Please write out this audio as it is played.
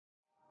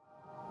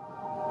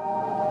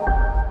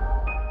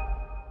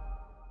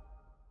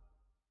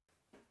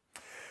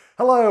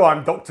Hello,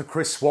 I'm Dr.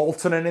 Chris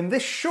Walton, and in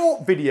this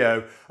short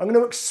video I'm going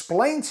to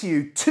explain to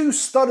you two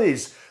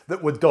studies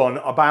that were done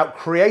about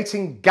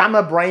creating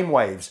gamma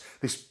brainwaves,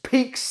 this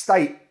peak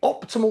state,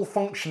 optimal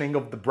functioning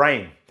of the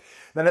brain.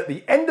 Then at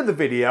the end of the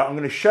video I'm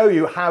going to show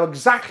you how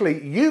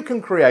exactly you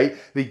can create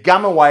the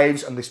gamma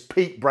waves and this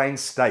peak brain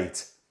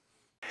state.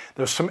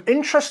 There was some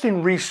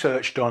interesting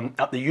research done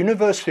at the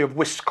University of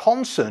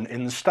Wisconsin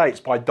in the States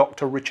by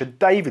Dr. Richard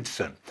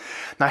Davidson.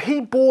 Now,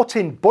 he brought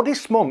in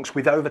Buddhist monks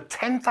with over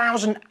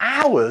 10,000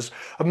 hours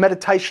of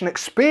meditation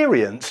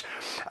experience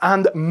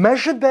and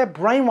measured their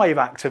brainwave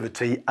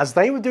activity as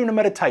they were doing a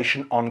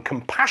meditation on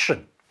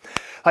compassion.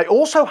 They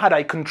also had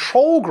a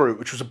control group,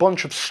 which was a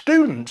bunch of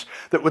students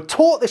that were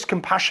taught this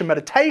compassion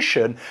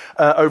meditation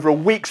over a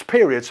week's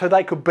period so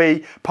they could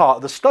be part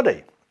of the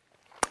study.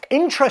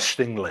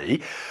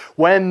 Interestingly,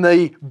 when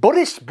the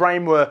Buddhist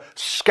brain were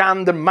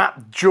scanned and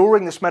mapped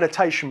during this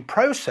meditation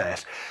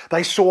process,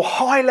 they saw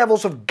high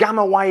levels of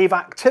gamma wave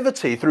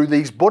activity through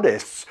these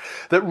Buddhists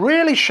that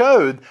really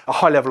showed a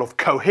high level of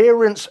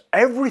coherence,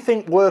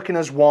 everything working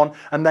as one,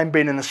 and then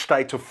being in a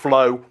state of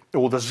flow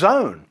or the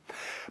zone.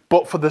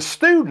 But for the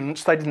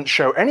students, they didn't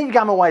show any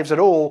gamma waves at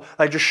all.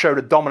 They just showed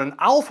a dominant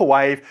alpha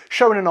wave,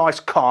 showing a nice,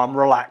 calm,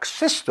 relaxed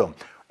system.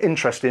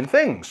 Interesting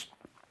things.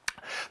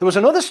 There was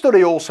another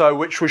study also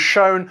which was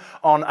shown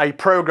on a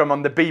programme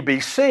on the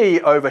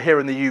BBC over here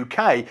in the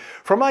UK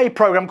from a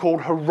programme called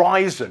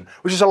Horizon,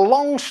 which is a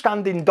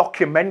long-standing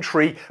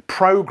documentary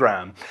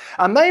programme.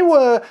 And they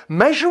were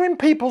measuring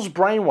people's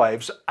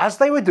brainwaves as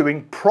they were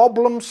doing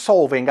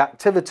problem-solving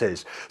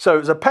activities. So it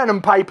was a pen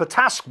and paper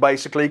task,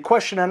 basically,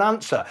 question and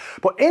answer.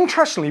 But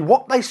interestingly,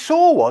 what they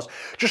saw was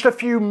just a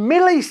few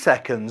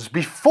milliseconds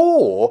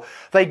before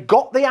they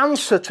got the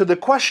answer to the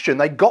question,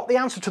 they got the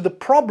answer to the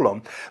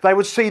problem, they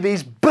would see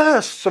these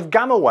bursts of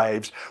gamma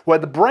waves where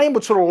the brain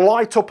would sort of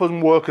light up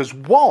and work as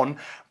one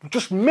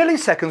just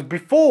milliseconds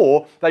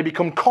before they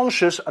become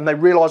conscious and they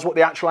realise what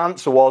the actual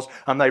answer was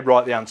and they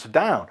write the answer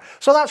down.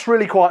 So that's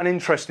really quite an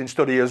interesting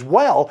study as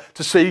well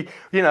to see,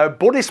 you know,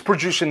 Buddhists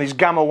producing these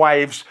gamma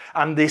waves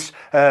and this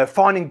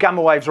finding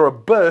gamma waves are a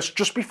burst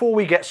just before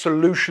we get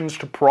solutions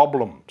to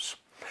problems.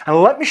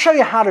 And let me show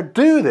you how to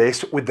do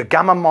this with the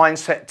gamma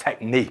mindset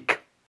technique.